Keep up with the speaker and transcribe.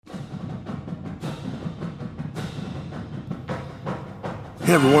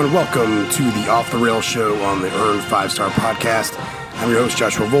Hey everyone, welcome to the Off the Rails show on the Earned 5-Star Podcast. I'm your host,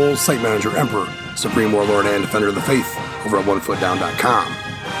 Joshua Voles, site manager, emperor, supreme warlord, and defender of the faith over at onefootdown.com.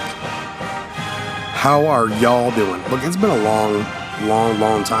 How are y'all doing? Look, it's been a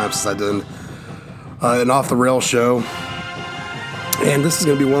long time since I did an Off the Rails show. And this is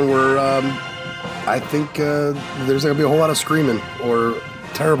going to be one where I think there's going to be a whole lot of screaming or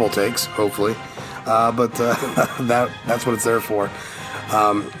terrible takes, hopefully. But that's what it's there for.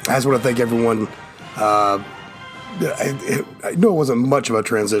 I just want to thank everyone. I know it wasn't much of a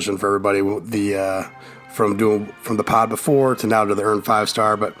transition for everybody from the pod before to now to the Earned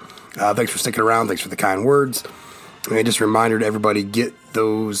 5-Star, but thanks for sticking around. Thanks for the kind words. And just a reminder to everybody, get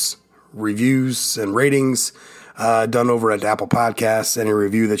those reviews and ratings done over at Apple Podcasts. Any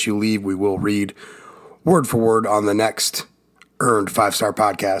review that you leave, we will read word for word on the next Earned 5-Star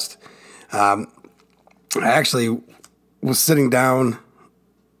podcast. I actually was sitting down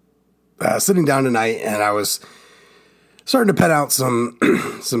tonight, and I was starting to pen out some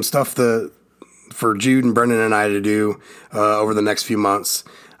stuff for Jude and Brendan and I to do over the next few months.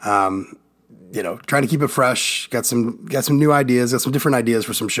 Trying to keep it fresh. Got some new ideas. Got some different ideas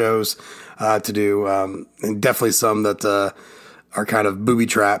for some shows to do, and definitely some that are kind of booby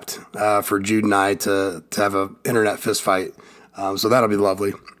trapped for Jude and I to have an internet fist fight. So that'll be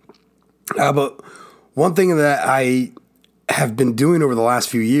lovely. But one thing that I have been doing over the last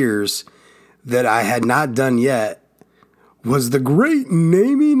few years that I had not done yet was the great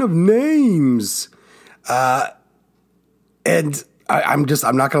naming of names. And I'm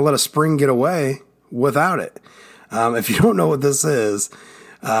not going to let a spring get away without it. If you don't know what this is,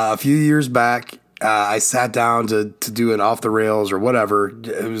 a few years back, I sat down to do an off the rails or whatever.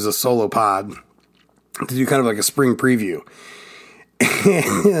 It was a solo pod to do kind of like a spring preview.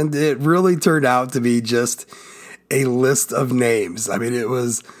 And it really turned out to be just a list of names. I mean, it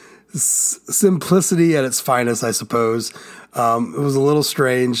was simplicity at its finest, I suppose. It was a little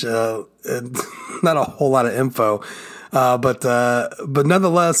strange, and not a whole lot of info, but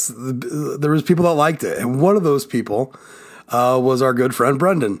nonetheless, there was people that liked it, and one of those people was our good friend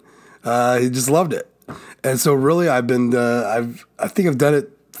Brendan. He just loved it, and so really, I think I've done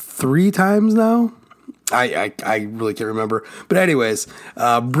it 3 times now. I really can't remember, but anyways,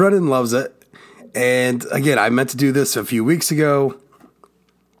 Brendan loves it. And again, I meant to do this a few weeks ago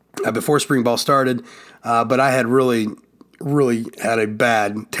before spring ball started, but I had really had a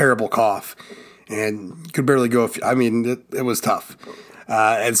bad, terrible cough and could barely go. It was tough.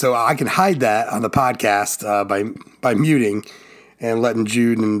 And so I can hide that on the podcast by muting and letting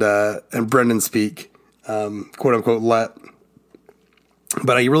Jude and Brendan speak, quote unquote,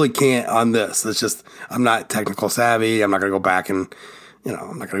 but I really can't on this. It's just, I'm not technical savvy. I'm not going to go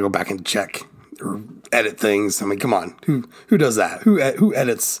back and, check or edit things. I mean, come on. Who does that? Who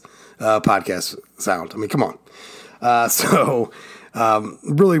edits podcast sound? I mean, come on. So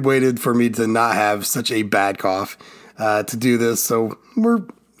really waited for me to not have such a bad cough to do this. So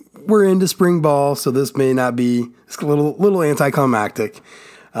we're into spring ball, so this may not be, it's a little anticlimactic.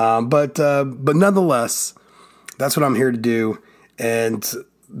 But nonetheless, that's what I'm here to do, and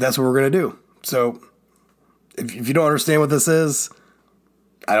that's what we're going to do. So if you don't understand what this is,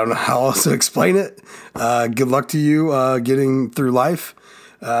 I don't know how else to explain it. Good luck to you getting through life.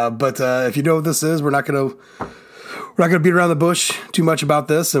 But if you know what this is, we're not gonna beat around the bush too much about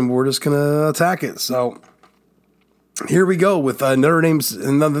this, and we're just gonna attack it. So here we go with Notre Dame's,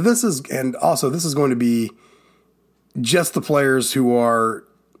 and this is going to be just the players who are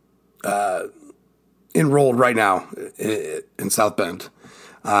enrolled right now in South Bend.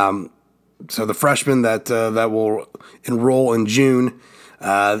 So the freshmen that will enroll in June.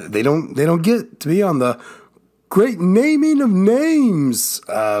 They don't get to be on the great naming of names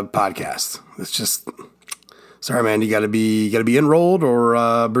podcast. It's just, sorry, man. You got to be enrolled or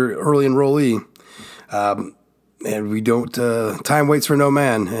early enrollee. And we don't. Time waits for no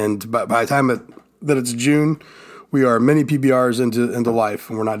man. And by the time that it's June, we are many PBRs into life,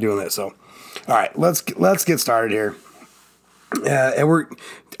 and we're not doing it. So, all right, let's get started here. And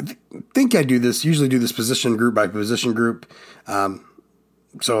I think I usually do this position group by position group.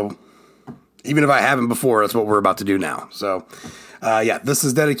 So even if I haven't before, that's what we're about to do now. So, this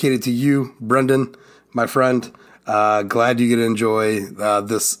is dedicated to you, Brendan, my friend. Glad you get to enjoy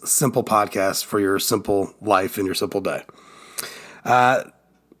this simple podcast for your simple life and your simple day.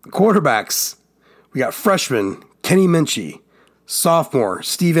 Quarterbacks, we got freshman Kenny Minchie, sophomore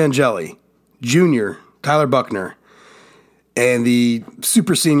Steve Angeli, junior Tyler Buckner, and the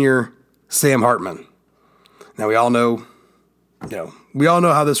super senior Sam Hartman. Now we all know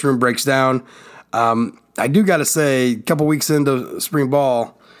how this room breaks down. I do got to say, a couple weeks into spring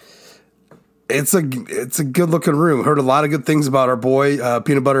ball, it's a good looking room. Heard a lot of good things about our boy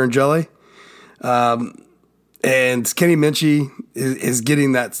Peanut Butter and Jelly, and Kenny Minchie is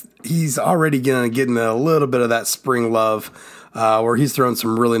getting that. He's already getting a little bit of that spring love, where he's throwing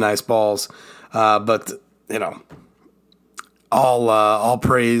some really nice balls. But all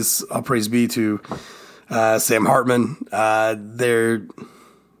praise be to Sam Hartman.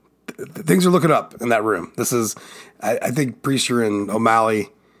 Things are looking up in that room. This is, I think Priester and O'Malley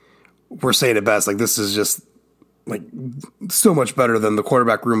were saying it best. Like, this is just like so much better than the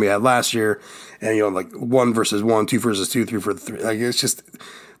quarterback room we had last year. And, like 1 versus 1, 2 versus 2, 3 for 3. Like, it's just,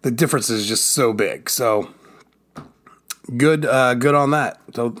 the difference is just so big. So good on that.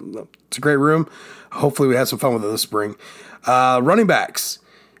 So it's a great room. Hopefully we have some fun with it this spring. Running backs,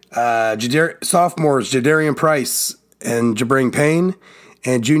 sophomores, Jadarian Price and Jabring Payne,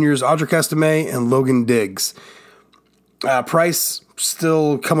 and juniors, Audric Estime and Logan Diggs. Price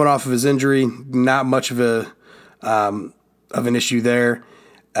still coming off of his injury, not much of an issue there.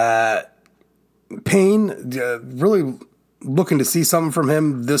 Payne, really looking to see something from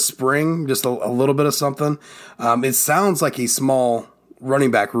him this spring, just a little bit of something. It sounds like a small running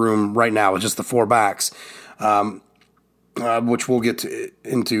back room right now with just the 4 backs, which we'll get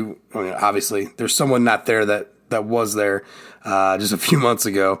into. Obviously, there's someone not there that was there just a few months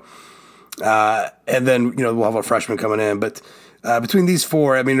ago. And then, we'll have a freshman coming in. But between these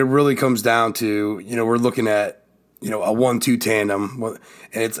 4, it really comes down to, we're looking at, a 1-2 tandem.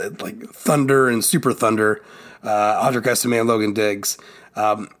 And it's like Thunder and Super Thunder, Audric Estime and Logan Diggs.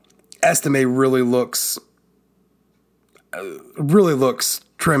 Estime really looks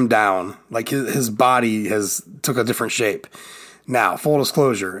trimmed down. Like his body has took a different shape. Now, full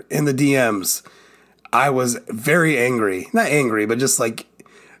disclosure, in the DMs, I was very angry. Not angry, but just like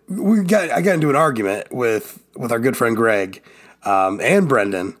I got into an argument with our good friend Greg and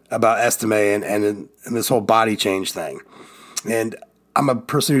Brendan about Estime and this whole body change thing. And I'm a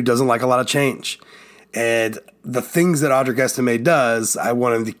person who doesn't like a lot of change. And the things that Audric Estime does, I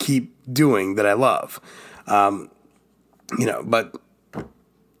want him to keep doing that I love. But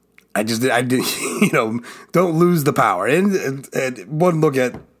I did, don't lose the power. And one look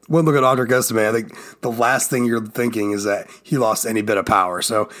at Audric Estime, I think the last thing you're thinking is that he lost any bit of power.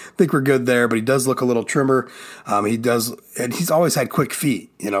 So I think we're good there, but he does look a little trimmer. He does, and he's always had quick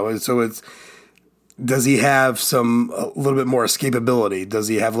feet, and so does he have a little bit more escapability? Does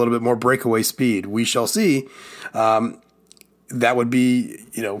he have a little bit more breakaway speed? We shall see. That would be,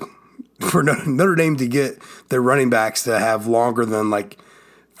 for Notre Dame to get their running backs to have longer than like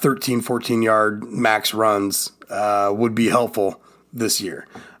 13, 14 yard max runs would be helpful this year.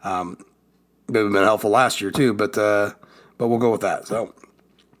 It would have been helpful last year too, but we'll go with that.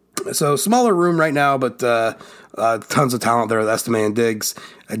 So smaller room right now, but tons of talent there with Estime and Diggs.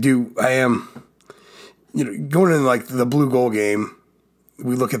 I am, going into like the blue goal game,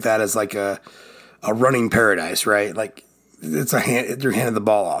 we look at that as like a running paradise, right? Like you're handing the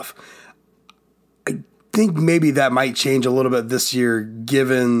ball off. I think maybe that might change a little bit this year,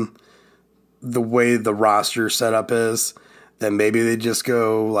 given the way the roster setup is. Then maybe they just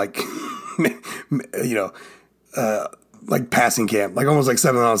go like, like passing camp, like almost like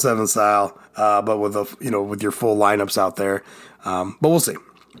 7-on-7 style, but with with your full lineups out there. But we'll see.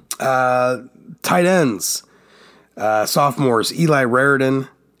 Tight ends, sophomores, Eli Raridan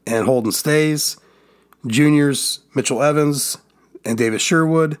and Holden Stays, juniors, Mitchell Evans and Davis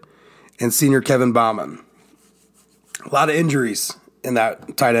Sherwood, and senior Kevin Bauman. A lot of injuries in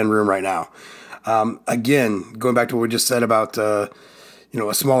that tight end room right now. Again, going back to what we just said about, a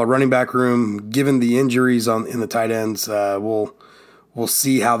smaller running back room, given the injuries in the tight ends, we'll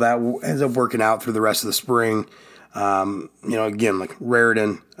see how that ends up working out through the rest of the spring. Again, like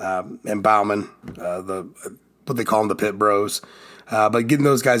Raridan, and Bauman, what they call them, the Pit Bros, but getting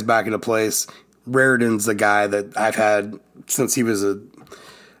those guys back into place. Raridan's the guy that I've had since he was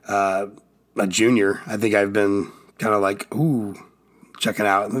a junior. I think I've been kind of like, checking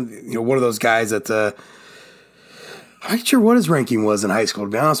out, one of those guys that I'm not sure what his ranking was in high school, to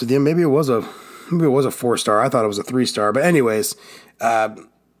be honest with you. Maybe it was a 4-star. I thought it was a 3-star. But anyways, that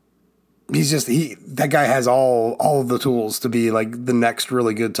guy has all of the tools to be like the next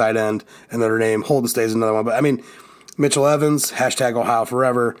really good tight end in Notre Dame. Holden Stays another one. But Mitchell Evans, hashtag Ohio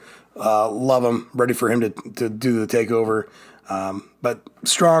forever. Love him. Ready for him to do the takeover. But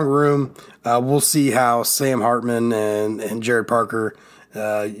strong room. We'll see how Sam Hartman and Jared Parker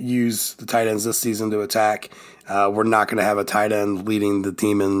use the tight ends this season to attack. We're not going to have a tight end leading the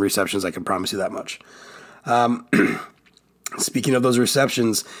team in receptions. I can promise you that much. Speaking of those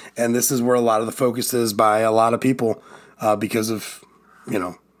receptions, and this is where a lot of the focus is by a lot of people because of,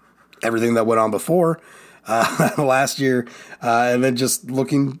 everything that went on before last year, and then just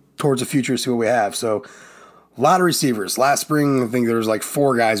looking towards the future to see what we have. So a lot of receivers. Last spring, I think there was like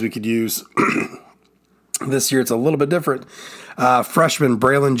 4 guys we could use. This year, it's a little bit different. Freshman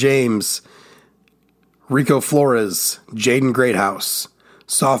Braylon James, Rico Flores, Jaden Greathouse.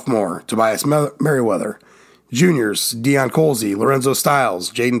 Sophomore Tobias Merriweather. Juniors Deion Colsey, Lorenzo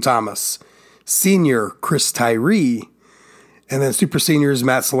Stiles, Jaden Thomas. Senior Chris Tyree. And then super seniors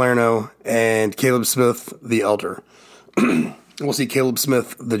Matt Salerno and Caleb Smith, the elder. We'll see Caleb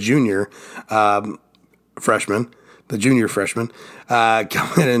Smith, the junior freshman,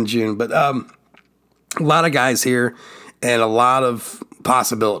 coming in June. But a lot of guys here and a lot of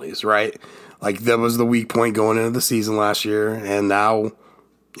possibilities, right? Like that was the weak point going into the season last year. And now,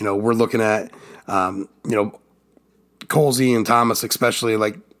 we're looking at, Colsey and Thomas, especially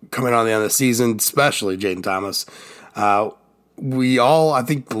like coming on the end of the season, especially Jaden Thomas. We all, I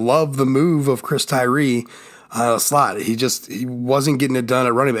think, love the move of Chris Tyree on a slot. He wasn't getting it done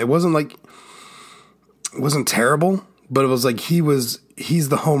at running back. It wasn't terrible, but it was like he's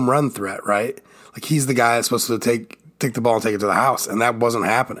the home run threat, right? Like he's the guy that's supposed to take the ball and take it to the house, and that wasn't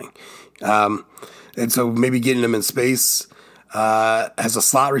happening. And so maybe getting him in space as a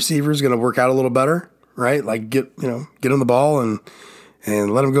slot receiver is going to work out a little better, right? Like get him the ball and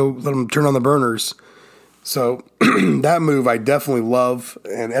let him turn on the burners. So that move I definitely love,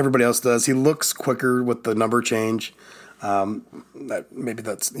 and everybody else does. He looks quicker with the number change. Maybe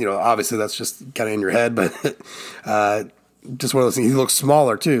that's, obviously that's just kind of in your head, but just one of those things. He looks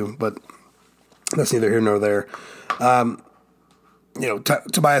smaller too, but that's neither here nor there.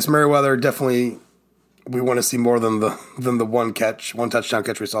 Tobias Merriweather, definitely we want to see more than the one touchdown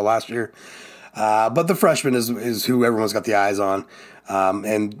catch we saw last year. But the freshman is who everyone's got the eyes on.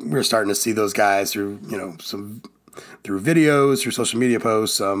 And we're starting to see those guys through videos, through social media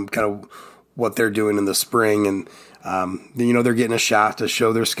posts, kind of what they're doing in the spring. And, they're getting a shot to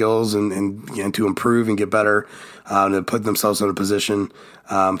show their skills and to improve and get better, to put themselves in a position,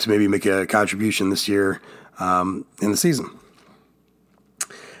 to maybe make a contribution this year, in the season.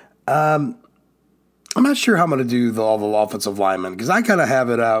 I'm not sure how I'm going to do all the offensive linemen because I kind of have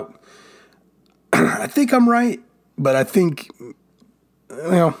it out. I think I'm right, but I think,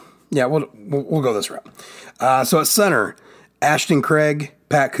 we'll go this route. So at center, Ashton Craig,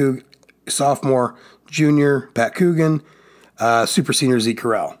 Pat Coogan, sophomore, junior, Pat Coogan, super senior, Zeke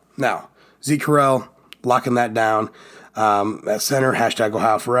Carell. Now, Zeke Carell, locking that down. At center, hashtag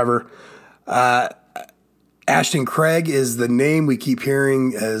Ohio Forever. Ashton Craig is the name we keep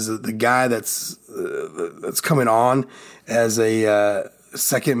hearing as the guy that's coming on as a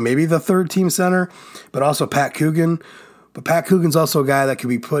second, maybe the third team center, but also Pat Coogan. But Pat Coogan's also a guy that could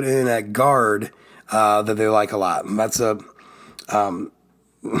be put in at guard that they like a lot. And that's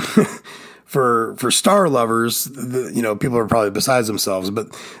for star lovers, people are probably besides themselves,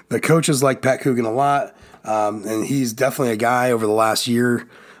 but the coaches like Pat Coogan a lot. And he's definitely a guy over the last year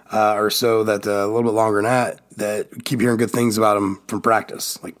or so that a little bit longer than that keep hearing good things about him from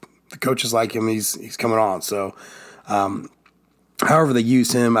practice. Like the coaches like him, he's coming on. So, however they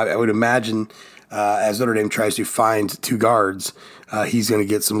use him, I would imagine as Notre Dame tries to find 2 guards, he's going to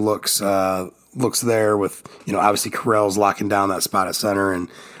get some looks there with, obviously Carell's locking down that spot at center. And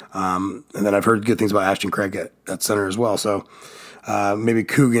then I've heard good things about Ashton Craig at center as well. So maybe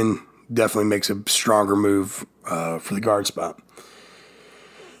Coogan definitely makes a stronger move for the guard spot.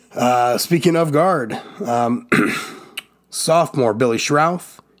 Speaking of guard, sophomore Billy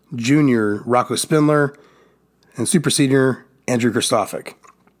Schrouth, junior Rocco Spindler, and super senior Andrew Kristofic.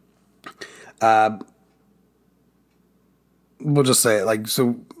 We'll just say it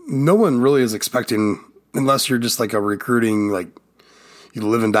so no one really is expecting, unless you're just like a recruiting, like you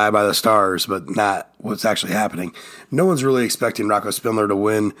live and die by the stars, but not what's actually happening. No one's really expecting Rocco Spindler to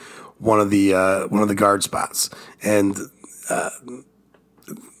win one of the guard spots, and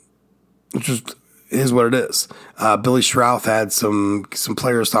it just is what it is. Billy Schrouth had some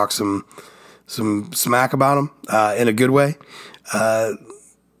players talk some smack about him in a good way. I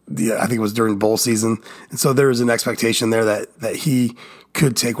think it was during bowl season, and so there was an expectation there that he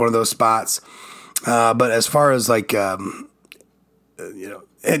could take one of those spots. But as far as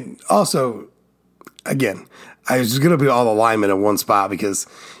and also, again, I was just going to be all the linemen in one spot because,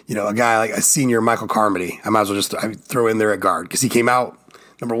 a guy like a senior Michael Carmody, I might as well just throw in there at guard because he came out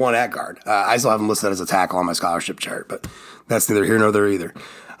number 1 at guard. I still have him listed as a tackle on my scholarship chart, but that's neither here nor there either.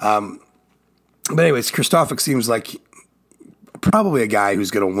 But anyways, Kristofic seems like probably a guy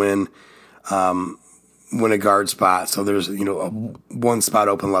who's going to win win a guard spot. So there's, one spot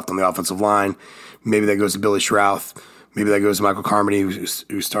open left on the offensive line. Maybe that goes to Billy Schrouth. Maybe that goes to Michael Carmody,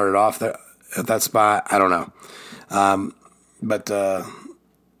 who started off at that spot. I don't know. But that's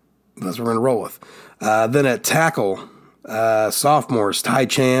what we're going to roll with. Then at tackle, sophomores, Ty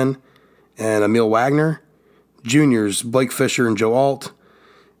Chan and Emil Wagner. Juniors, Blake Fisher and Joe Alt.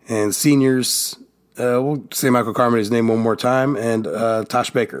 And seniors, we'll say Michael Carmody's name one more time, and Tosh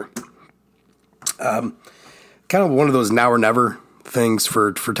Baker. Kind of one of those now or never things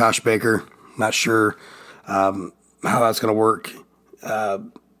for Tosh Baker. Not sure how that's going to work.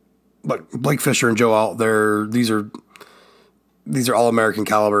 But Blake Fisher and Joe Alt, these are All-American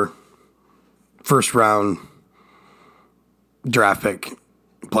caliber, first round draft pick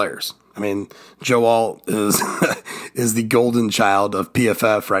players. I mean, Joe Alt is is the golden child of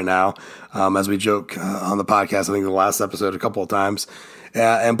PFF right now, as we joke on the podcast. I think the last episode a couple of times,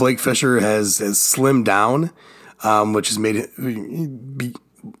 and Blake Fisher has slimmed down, which has made it be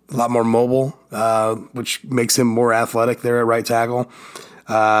a lot more mobile, which makes him more athletic there at right tackle.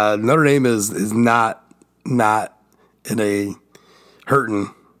 Notre Dame is not in a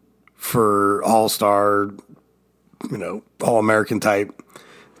hurting for all-star, All-American type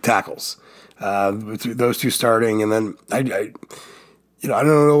tackles. Those two starting, and then I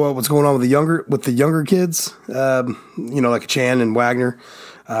don't know what's going on with the younger kids, like Chan and Wagner,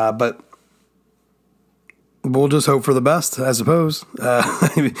 but we'll just hope for the best, I suppose.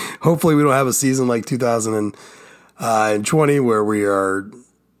 Hopefully we don't have a season like 2020 where we are,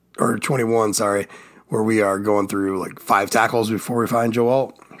 or 21, sorry, where we are going through like 5 tackles before we find Joe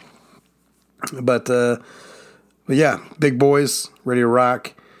Alt. But yeah, big boys ready to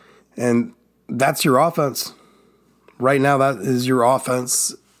rock. And that's your offense. Right now, that is your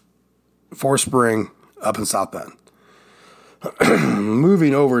offense for spring up in South Bend.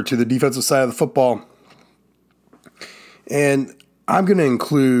 Moving over to the defensive side of the football. And I'm going to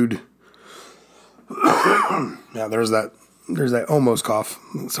include... now, there's that almost cough.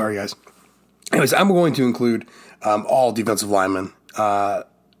 Sorry, guys. Anyways, I'm going to include all defensive linemen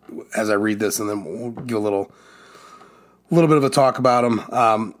as I read this, and then we'll give a little bit of a talk about them.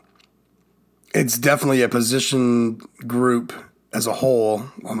 It's definitely a position group as a whole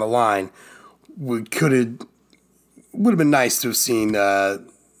on the line. Would have been nice to have seen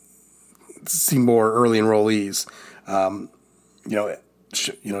more early enrollees.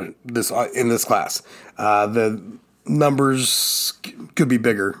 This in this class. The numbers could be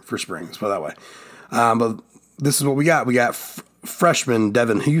bigger for spring. Let's put it that way. But this is what we got. We got freshman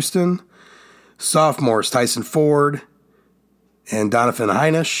Devin Houston, sophomores Tyson Ford and Donovan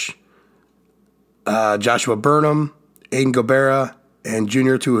Heinisch, Joshua Burnham, Aiden Gobera, and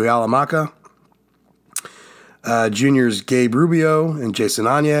junior Tuihalamaka. Juniors Gabe Rubio and Jason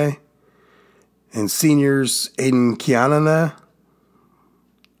Anye. And seniors Aiden Kianana.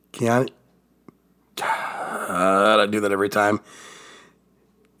 I do that every time.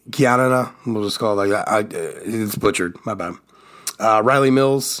 Kianana, we'll just call it like that. It's butchered, my bad. Riley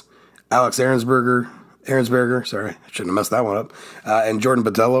Mills, Alex Ahrensberger, sorry, I shouldn't have messed that one up. And Jordan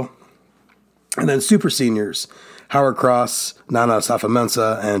Botello. And then super seniors, Howard Cross, Nana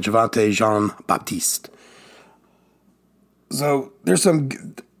Safamensa, and Javante Jean-Baptiste. So there's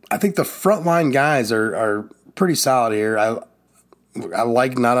I think the frontline guys are pretty solid here. I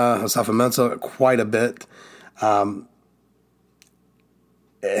like Nana Safamensa quite a bit. And,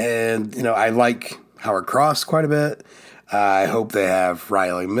 I like Howard Cross quite a bit. I hope they have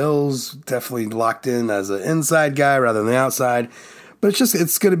Riley Mills definitely locked in as an inside guy rather than the outside. But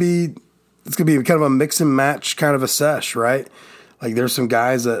it's going to be kind of a mix and match kind of a sesh, right? Like there's some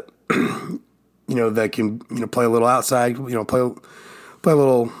guys that, that can, play a little outside, play a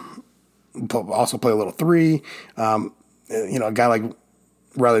little, also play a little 3. A guy like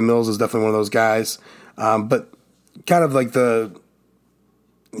Riley Mills is definitely one of those guys. But kind of like the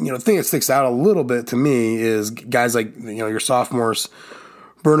thing that sticks out a little bit to me is guys like, your sophomores,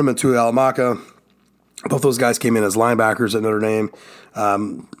 Burnham and Tuihalamaka. Both those guys came in as linebackers at Notre Dame.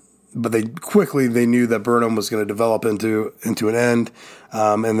 But they knew that Burnham was going to develop into an end.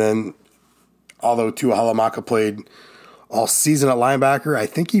 And then, although Tuihalamaka played all season at linebacker, I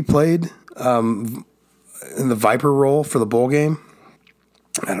think he played in the Viper role for the bowl game.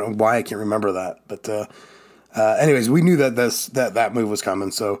 I don't know why I can't remember that, but anyways, we knew that that move was coming,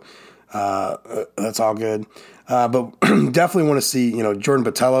 so that's all good. But definitely want to see Jordan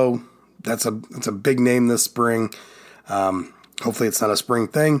Botello. That's a big name this spring. Hopefully it's not a spring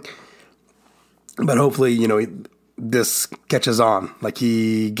thing, but hopefully this catches on, like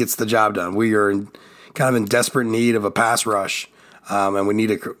he gets the job done. We are kind of in desperate need of a pass rush, and we need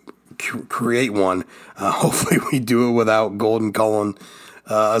to create one. Hopefully we do it without Golden calling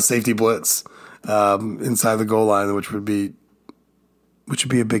a safety blitz inside the goal line, which would be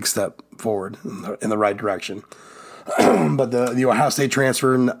a big step forward in the right direction. But the Ohio State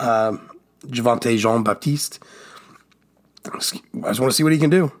transfer, Javonte Jean-Baptiste, I just want to see what he can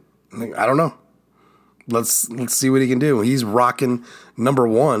do. I don't know. Let's see what he can do. He's rocking number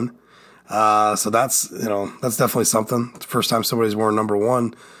 1. So that's definitely something. It's the first time somebody's worn number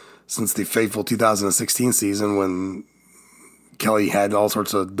 1 since the fateful 2016 season when Kelly had all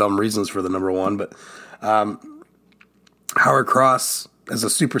sorts of dumb reasons for the number 1. But Howard Cross as a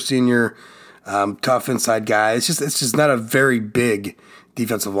super senior, tough inside guy. It's just not a very big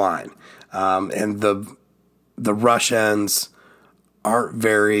defensive line, and the rush ends aren't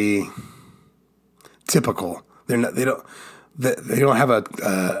very typical. They don't have a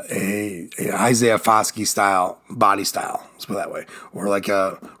Isaiah Foskey style body style. Let's put it that way, or like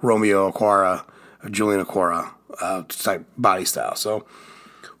a Romeo Okwara, a Julian Okwara type body style. So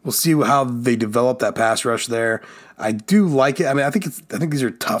we'll see how they develop that pass rush there. I do like it. I mean, I think these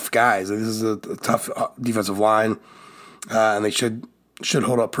are tough guys. This is a tough defensive line, and they should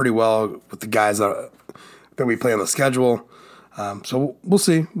hold up pretty well with the guys that we play on the schedule. So we'll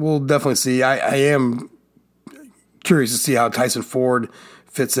see. We'll definitely see. I am curious to see how Tyson Ford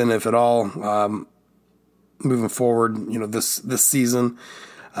fits in, if at all, moving forward. This season.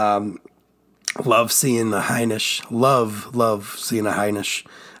 Love seeing the Heinisch. Love seeing a Heinisch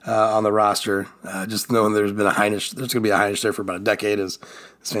on the roster. Just knowing there's going to be a Heinisch there for about a decade is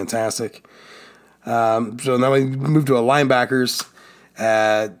fantastic. So now we move to a linebackers.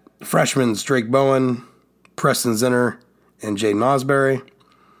 Freshmen Drake Bowen, Preston Zinner, and Jaden Osbury.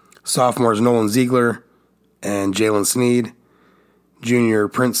 Sophomores Nolan Ziegler and Jalen Sneed. Junior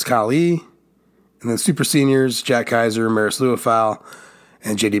Prince Kali. And then super seniors Jack Kaiser, Maris Luafau,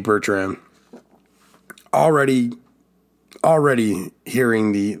 and J.D. Bertrand. Already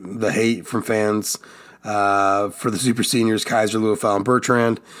hearing the hate from fans for the super seniors, Kaiser, Luafau, and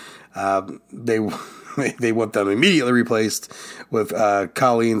Bertrand. They want them immediately replaced with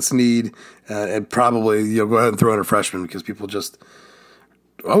Kali and Sneed, and probably go ahead and throw in a freshman because people just,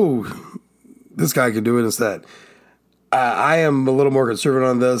 this guy can do it instead. I am a little more conservative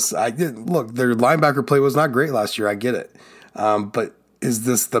on this. Look, their linebacker play was not great last year. I get it, but is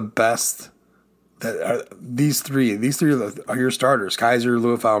this the best? These three are your starters. Kaiser,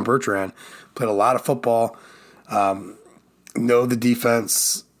 Luafau, and Bertrand played a lot of football, know the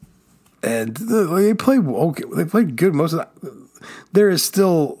defense, and they played okay. They played good most of that. There is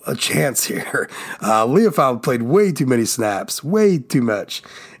still a chance here. Luafau played way too many snaps, way too much,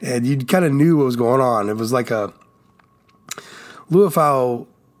 and you kind of knew what was going on. It was like Luafau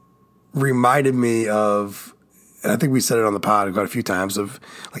reminded me of, and I think we said it on the pod quite a few times, of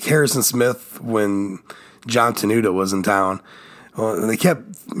like Harrison Smith when John Tenuta was in town. Well, they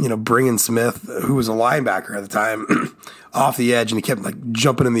kept, bringing Smith, who was a linebacker at the time, off the edge, and he kept like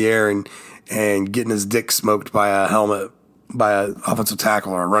jumping in the air and getting his dick smoked by a helmet, by an offensive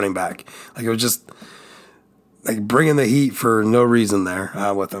tackle or a running back. Like, it was just like bringing the heat for no reason there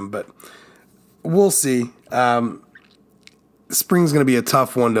with him. But we'll see. Spring's going to be a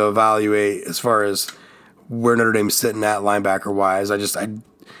tough one to evaluate as far as where Notre Dame's sitting at linebacker wise. I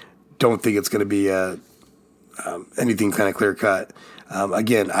don't think it's going to be anything kind of clear cut.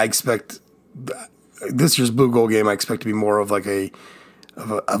 Again, I expect this year's blue gold game. I expect to be more of like a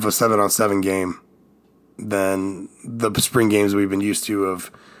 7-on-7 game than the spring games we've been used to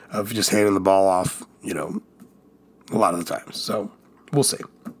of just handing the ball off, a lot of the times. So we'll see.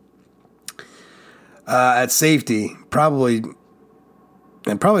 At safety, probably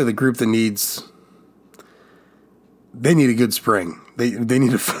the group that needs a good spring. They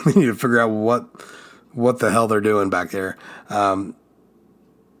need to figure out what the hell they're doing back there.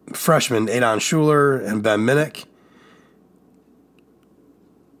 Freshmen Adon Schuler and Ben Minnick.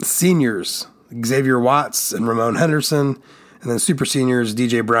 Seniors Xavier Watts and Ramon Henderson, and then super seniors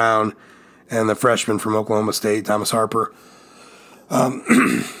DJ Brown and the freshman from Oklahoma State Thomas Harper.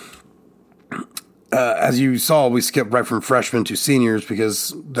 As you saw, we skipped right from freshmen to seniors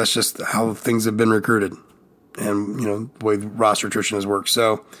because that's just how things have been recruited and, the way the roster attrition has worked.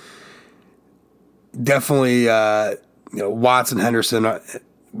 So definitely, Watts and Henderson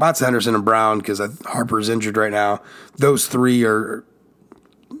and Brown, because Harper's injured right now. Those three are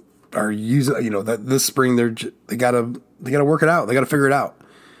using, this spring they gotta work it out. They gotta figure it out.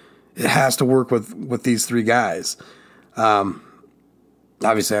 It has to work with these three guys.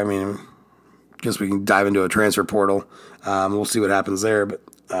 Obviously, I guess we can dive into a transfer portal. We'll see what happens there, but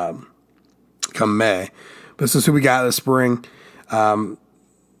come May. But this is who we got this spring.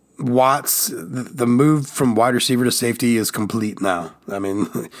 Watts, the move from wide receiver to safety is complete now. I mean,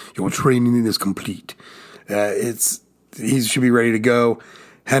 your training is complete. He should be ready to go.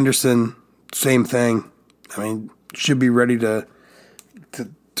 Henderson, same thing. I mean, should be ready to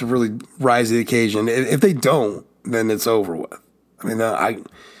really rise to the occasion. If they don't, then it's over with. I mean,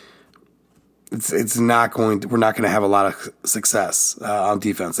 it's not going to. We're not going to have a lot of success on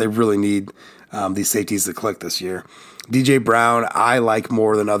defense. They really need these safeties to click this year. DJ Brown, I like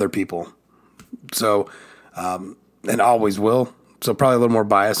more than other people, so and always will. So probably a little more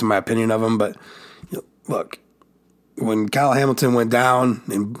biased in my opinion of him. But look, when Kyle Hamilton went down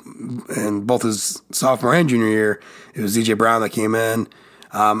in both his sophomore and junior year, it was DJ Brown that came in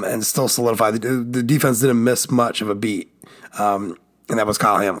and still solidified. The defense didn't miss much of a beat, and that was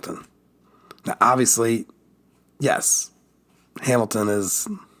Kyle Hamilton. Now, obviously, yes, Hamilton is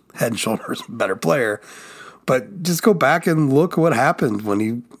head and shoulders better player, but just go back and look what happened when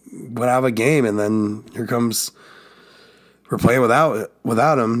he went out of a game, and then here comes we're playing without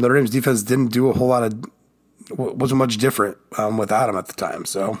him. Notre Dame's defense didn't do a whole lot of wasn't much different without him at the time.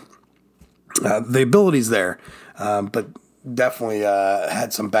 So the ability's there, but definitely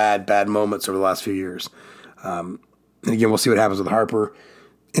had some bad moments over the last few years. And again, we'll see what happens with Harper.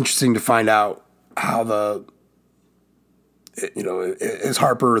 Interesting to find out how is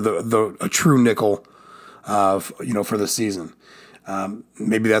Harper a true nickel for the season.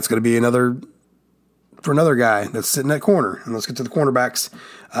 Maybe that's going to be another guy that's sitting at corner. And let's get to the cornerbacks.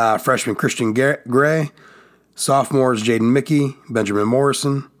 Freshman Christian Gray, sophomores Jaden Mickey, Benjamin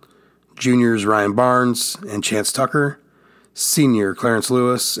Morrison, juniors Ryan Barnes and Chance Tucker, senior Clarence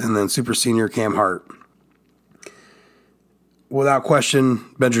Lewis, and then super senior Cam Hart. Without question,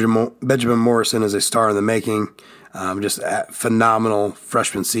 Benjamin Morrison is a star in the making. Just a phenomenal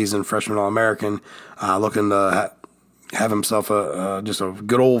freshman season, freshman All-American, looking to have himself just a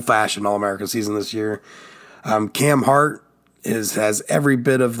good old-fashioned All-American season this year. Cam Hart has every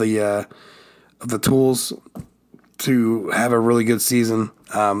bit of the tools to have a really good season.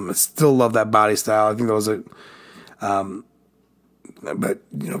 I still love that body style. I think that was but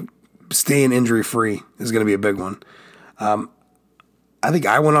staying injury-free is going to be a big one. I think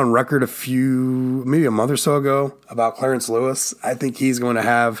I went on record maybe a month or so ago about Clarence Lewis. I think he's going to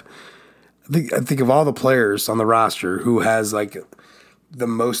have, I think of all the players on the roster who has like the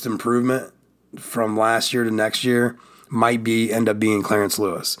most improvement from last year to next year might end up being Clarence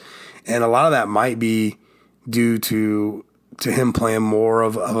Lewis. And a lot of that might be due to him playing more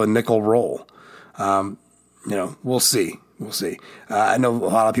of a nickel role. We'll see. We'll see. I know a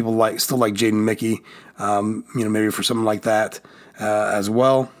lot of people still like Jaden Mickey, maybe for something like that as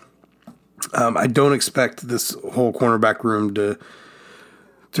well. I don't expect this whole cornerback room to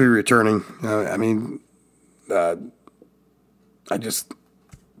be returning.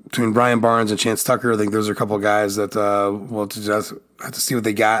 Between Brian Barnes and Chance Tucker, I think those are a couple of guys that we'll just have to see what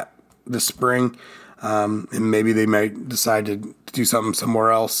they got this spring, and maybe they might decide to do something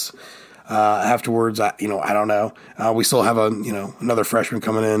somewhere else. Afterwards, I don't know. We still have another freshman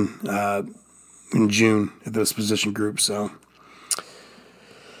coming in June at this position group. So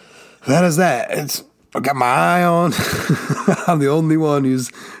that is that. I got my eye on. I'm the only one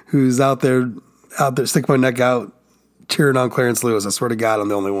who's out there sticking my neck out, cheering on Clarence Lewis. I swear to God, I'm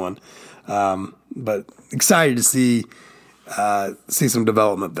the only one. But excited to see some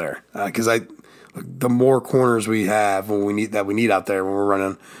development there because the more corners we have when we need out there when we're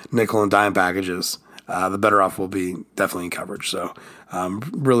running nickel and dime packages, the better off we'll be definitely in coverage. So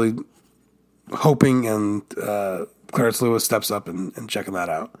really hoping and Clarence Lewis steps up and checking that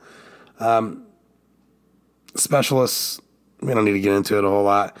out. Specialists, we don't need to get into it a whole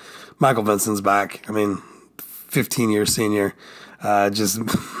lot. Michael Vincent's back. 15-year senior, just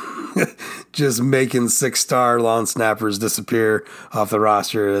making 6-star lawn snappers disappear off the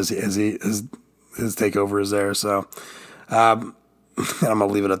roster as his takeover is there. So I'm going to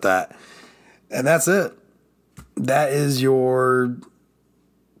leave it at that. And that's it. That is your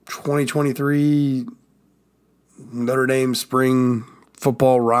 2023 Notre Dame spring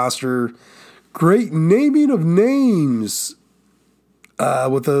football roster. Great naming of names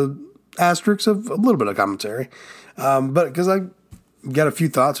with a asterisk of a little bit of commentary. But because I got a few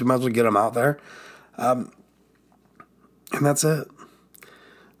thoughts, we might as well get them out there. And that's it.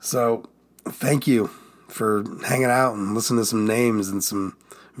 So thank you for hanging out and listening to some names and some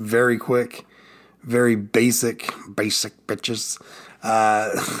very quick, very basic bitches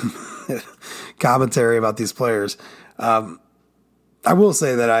commentary about these players. I will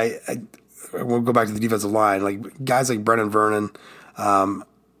say that I will go back to the defensive line, like guys like Brennan Vernon,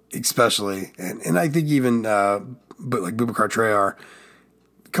 especially, and I think even like Boubacar Traore,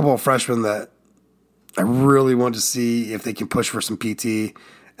 couple of freshmen that I really want to see if they can push for some PT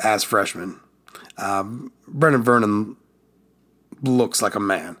as freshmen. Brendan Vernon looks like a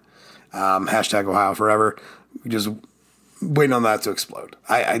man. Hashtag Ohio forever. Just waiting on that to explode.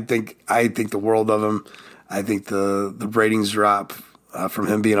 I think the world of him. I think the ratings drop from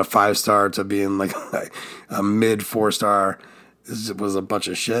him being a 5-star to being like a mid 4-star was a bunch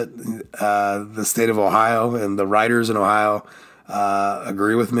of shit. The state of Ohio and the writers in Ohio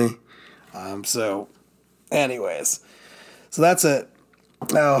agree with me. So that's it.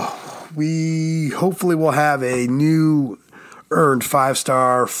 Now, we hopefully will have a new earned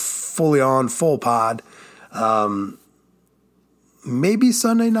 5-star fully on full pod. Maybe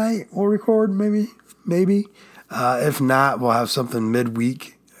Sunday night we'll record, maybe. If not, we'll have something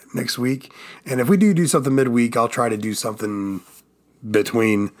midweek next week. And if we do something midweek, I'll try to do something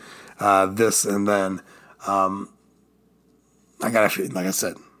between this and then. Like I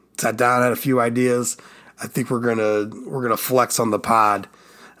said, sat down, had a few ideas. I think we're gonna flex on the pod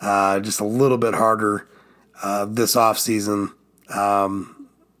just a little bit harder this off season because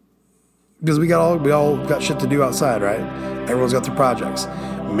we all got shit to do outside, right? Everyone's got their projects.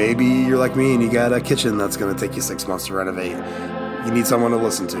 Maybe you're like me and you got a kitchen that's gonna take you 6 months to renovate. You need someone to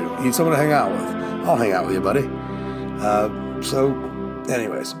listen to. You need someone to hang out with. I'll hang out with you, buddy. So,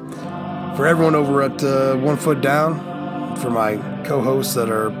 anyways, for everyone over at One Foot Down. For my co-hosts that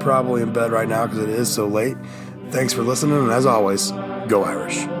are probably in bed right now because it is so late, thanks for listening, and as always, go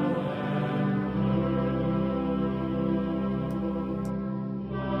Irish.